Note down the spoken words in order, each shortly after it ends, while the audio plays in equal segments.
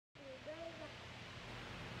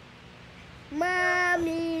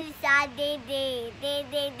Mommy sa de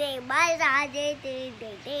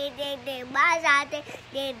baza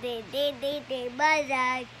de baza de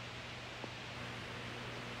baza.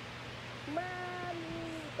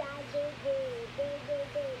 Mommy sa de baza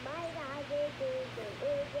de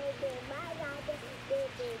baza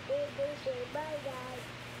de baza.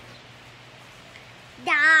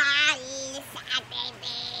 Daddy sa de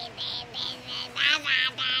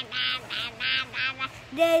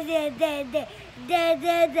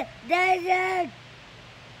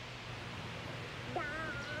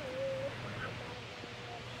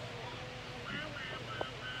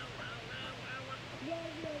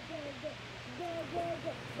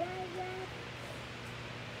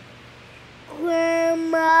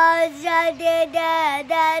Grandma da da da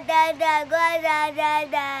da da da da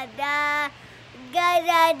da da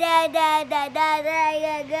da da da da da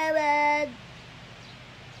da da da.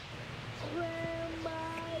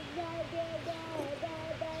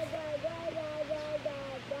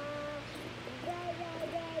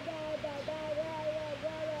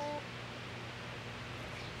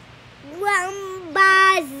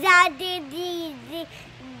 Baza di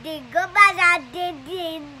go baza di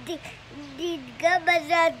go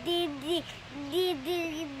baza di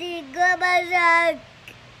go baza.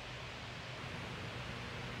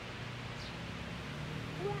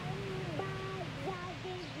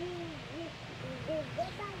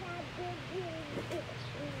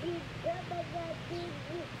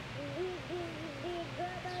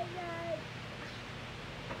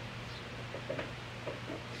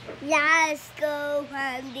 Let's go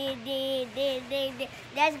home, let's go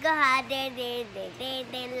home,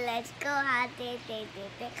 let's go home,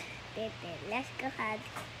 let's go home.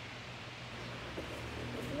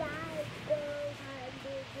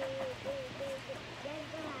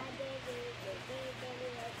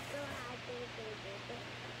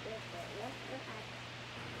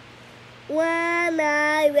 One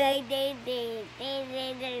day I did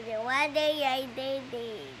one day I did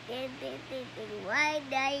one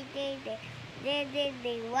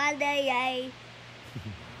day one day I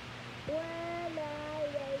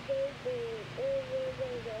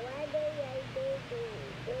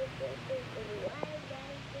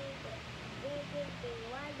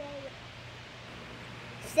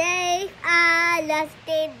say I lost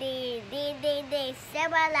it,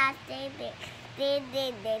 seven last day.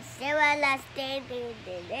 Seven last day,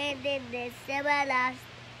 seven last.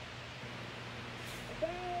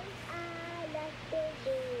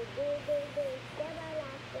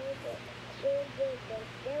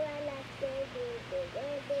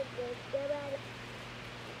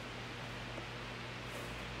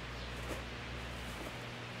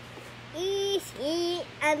 Easy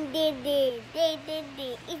and did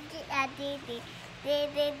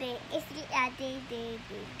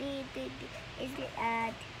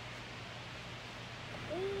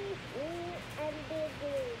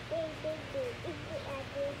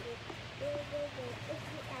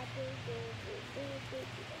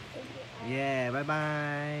Yeah, bye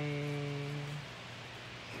bye.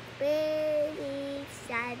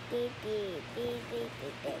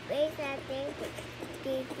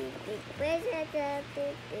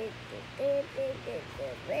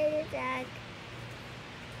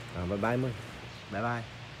 Bye bye Mừng. Bye bye.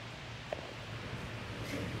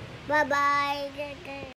 Bye bye.